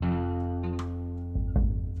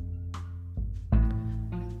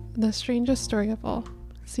The Strangest Story of All,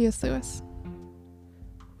 C.S. Lewis.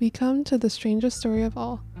 We come to the strangest story of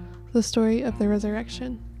all, the story of the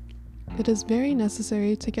resurrection. It is very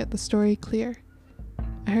necessary to get the story clear.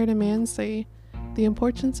 I heard a man say, the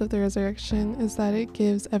importance of the resurrection is that it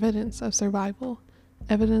gives evidence of survival,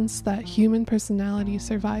 evidence that human personality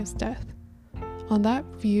survives death. On that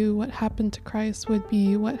view, what happened to Christ would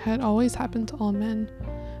be what had always happened to all men,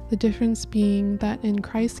 the difference being that in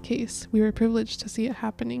Christ's case, we were privileged to see it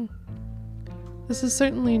happening. This is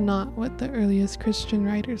certainly not what the earliest Christian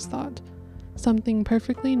writers thought. Something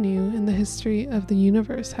perfectly new in the history of the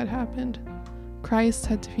universe had happened. Christ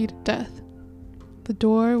had defeated death. The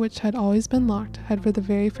door, which had always been locked, had for the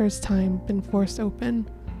very first time been forced open.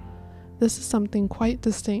 This is something quite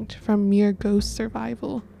distinct from mere ghost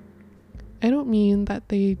survival. I don't mean that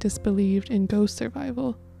they disbelieved in ghost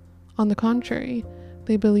survival. On the contrary,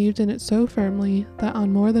 they believed in it so firmly that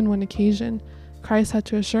on more than one occasion, Christ had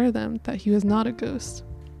to assure them that he was not a ghost.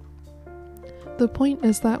 The point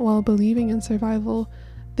is that while believing in survival,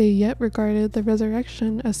 they yet regarded the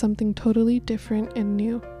resurrection as something totally different and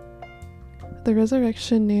new. The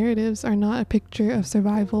resurrection narratives are not a picture of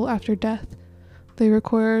survival after death. They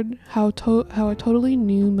record how a totally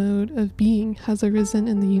new mode of being has arisen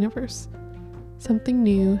in the universe. Something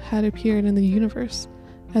new had appeared in the universe,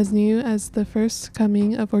 as new as the first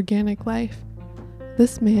coming of organic life.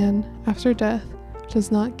 This man, after death, does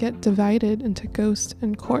not get divided into ghost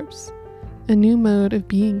and corpse. A new mode of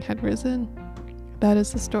being had risen. That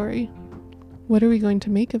is the story. What are we going to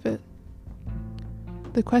make of it?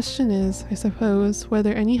 The question is, I suppose,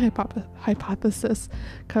 whether any hypothesis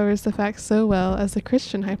covers the facts so well as the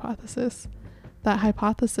Christian hypothesis. That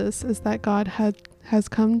hypothesis is that God has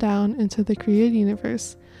come down into the created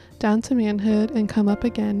universe, down to manhood, and come up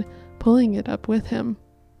again, pulling it up with him.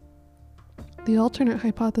 The alternate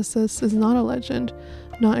hypothesis is not a legend,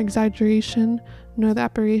 not exaggeration, nor the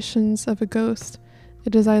apparitions of a ghost.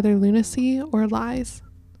 It is either lunacy or lies.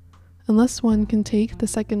 Unless one can take the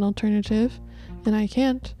second alternative, and I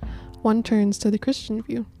can't, one turns to the Christian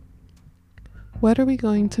view. What are we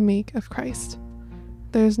going to make of Christ?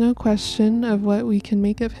 There is no question of what we can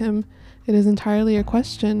make of him. It is entirely a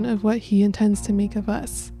question of what he intends to make of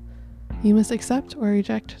us. You must accept or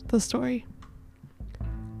reject the story.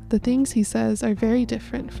 The things he says are very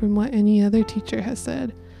different from what any other teacher has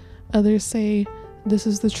said. Others say, this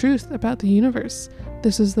is the truth about the universe.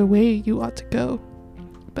 This is the way you ought to go.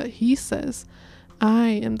 But he says, I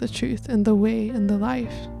am the truth and the way and the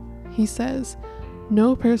life. He says,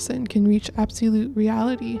 no person can reach absolute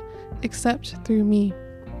reality except through me.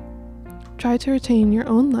 Try to retain your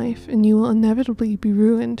own life and you will inevitably be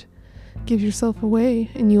ruined. Give yourself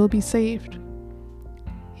away and you will be saved.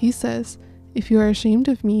 He says, if you are ashamed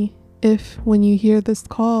of me, if, when you hear this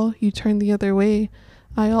call, you turn the other way,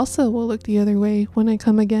 I also will look the other way when I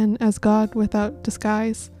come again as God without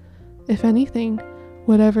disguise. If anything,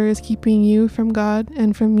 whatever is keeping you from God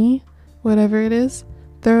and from me, whatever it is,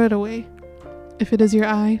 throw it away. If it is your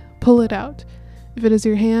eye, pull it out. If it is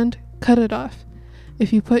your hand, cut it off.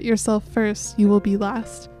 If you put yourself first, you will be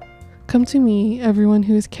last. Come to me, everyone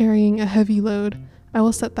who is carrying a heavy load. I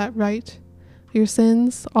will set that right. Your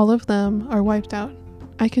sins, all of them, are wiped out.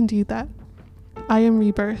 I can do that. I am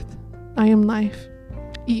rebirth. I am life.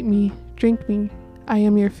 Eat me, drink me. I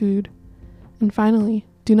am your food. And finally,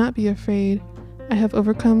 do not be afraid. I have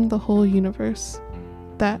overcome the whole universe.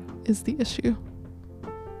 That is the issue.